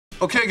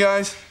Okay,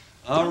 guys.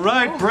 All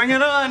right, bring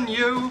it on,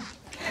 you.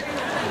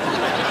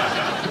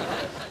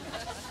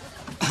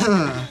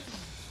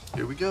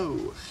 Here we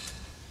go.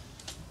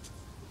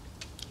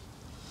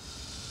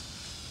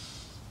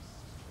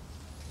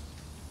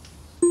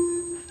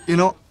 You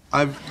know,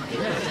 I've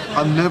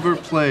never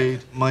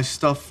played my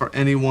stuff for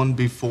anyone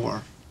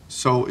before.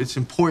 So it's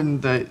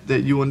important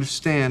that you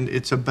understand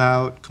it's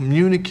about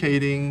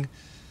communicating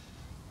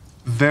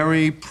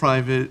very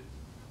private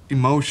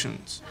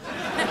emotions.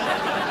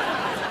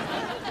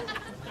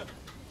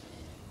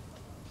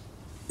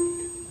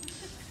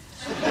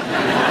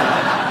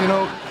 You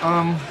know,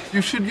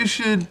 you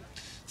should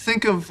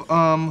think of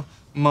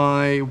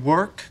my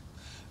work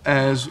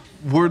as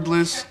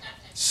wordless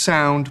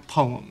sound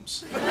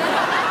poems.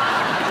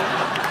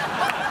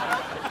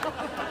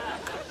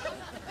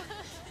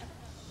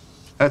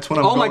 That's what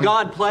I'm Oh, going... my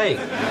God, play.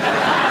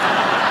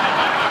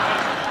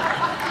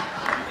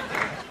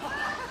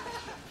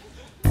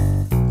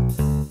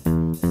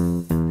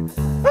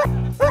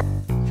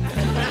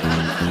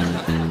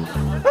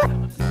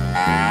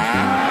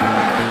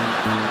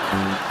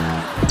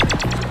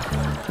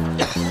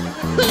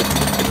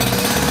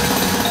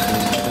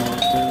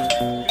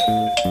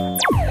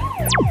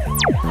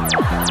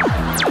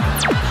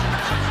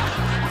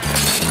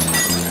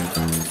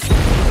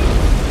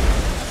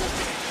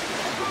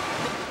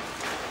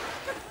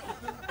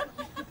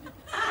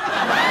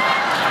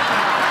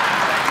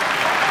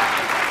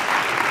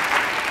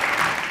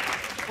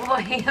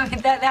 Boy, I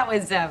mean, that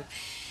was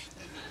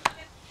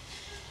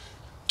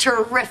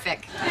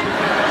terrific.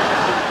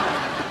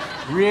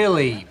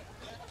 Really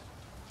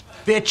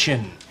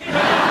bitchin'.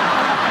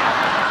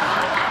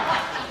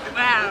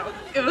 Wow,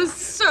 it was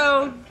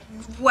so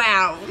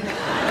wow.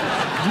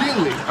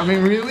 Really? I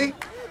mean, really?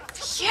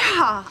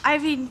 Yeah, I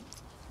mean,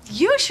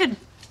 you should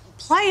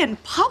play in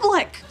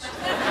public.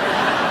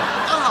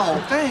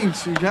 Oh,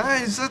 thanks, you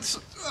guys. That's...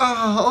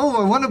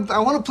 I want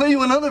to play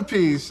you another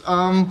piece.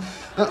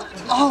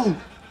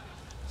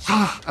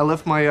 I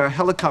left my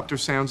helicopter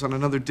sounds on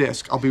another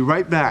disc. I'll be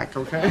right back,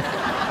 okay?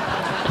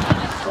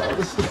 Oh,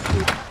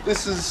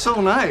 this is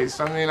so nice.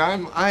 I mean,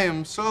 I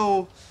am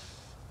so...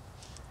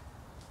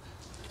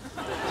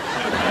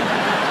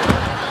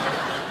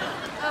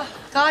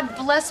 God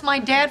bless my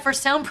dad for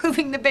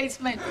soundproofing the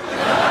basement.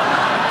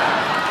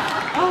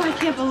 Oh, I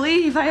can't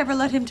believe I ever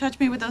let him touch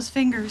me with those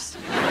fingers.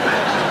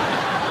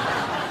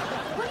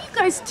 What are you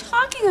guys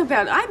talking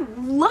about? I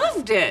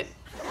loved it.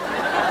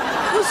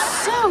 It was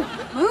so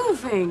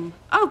moving.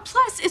 Oh,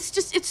 plus,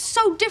 it's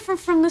so different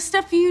from the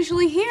stuff you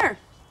usually hear.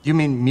 You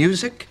mean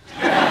music?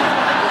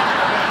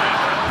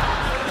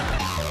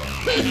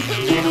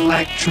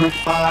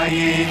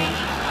 Electrifying.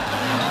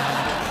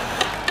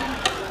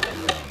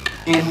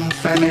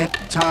 Infinite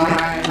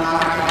time.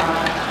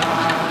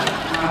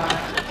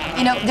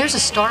 You know, there's a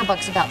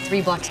Starbucks about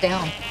 3 blocks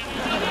down.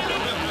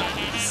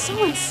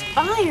 So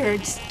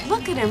inspired. Just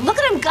look at him. Look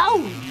at him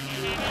go.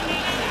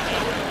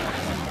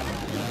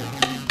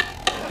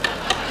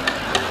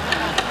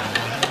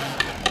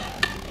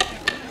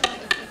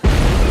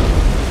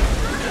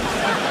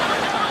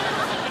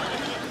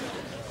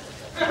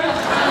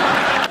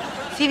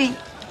 Phoebe,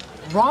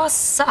 Ross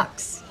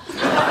sucks.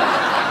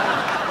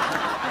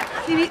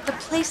 Phoebe, the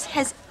place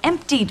has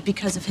emptied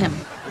because of him.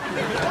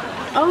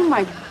 Oh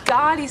my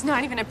God, he's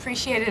not even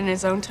appreciated in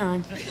his own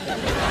time.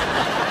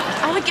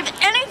 I would give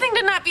anything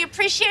to not be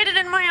appreciated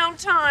in my own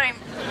time.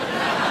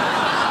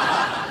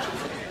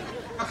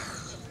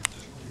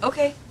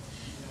 Okay.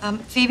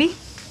 Phoebe,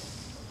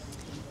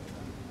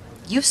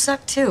 you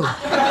suck too.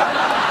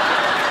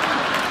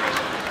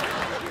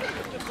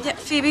 Yeah,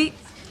 Phoebe,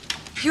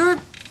 you're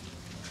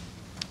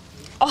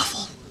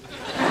awful.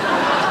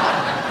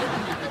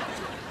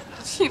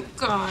 You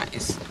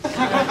guys.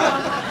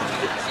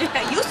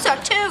 Yeah, you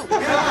suck too.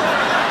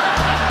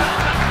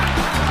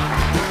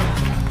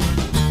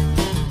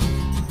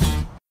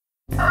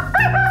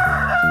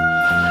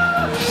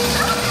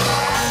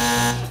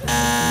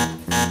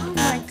 Oh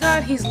my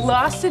God, he's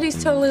lost it.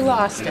 He's totally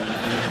lost it.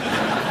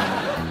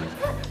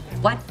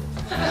 What?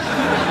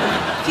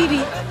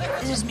 Phoebe,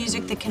 this is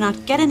music that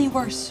cannot get any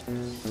worse.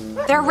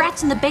 There are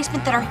rats in the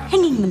basement that are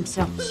hanging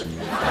themselves.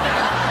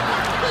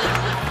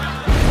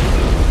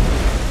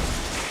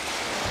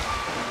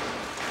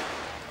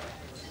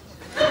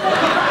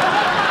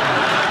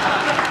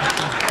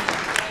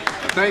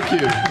 Thank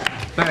you.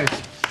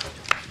 Thanks.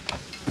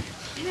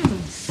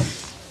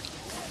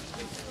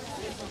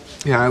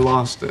 Yeah, I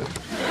lost it.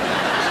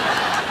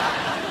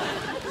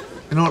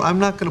 You know what? I'm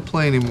not gonna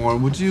play anymore.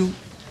 Would you...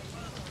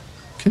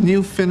 Can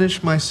you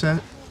finish my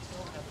set?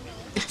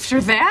 After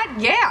that,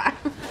 yeah.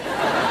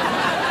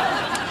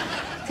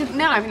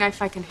 No, I mean,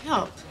 if I can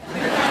help.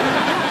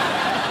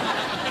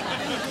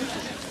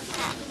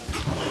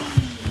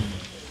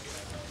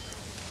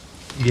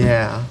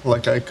 Yeah,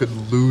 like I could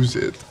lose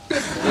it.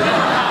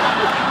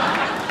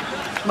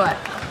 What?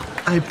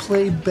 I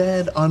played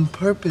bad on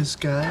purpose,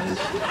 guys.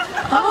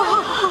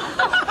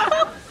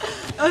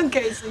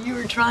 Okay, so you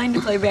were trying to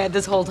play bad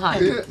this whole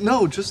time. Yeah,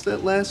 no, just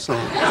that last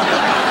song.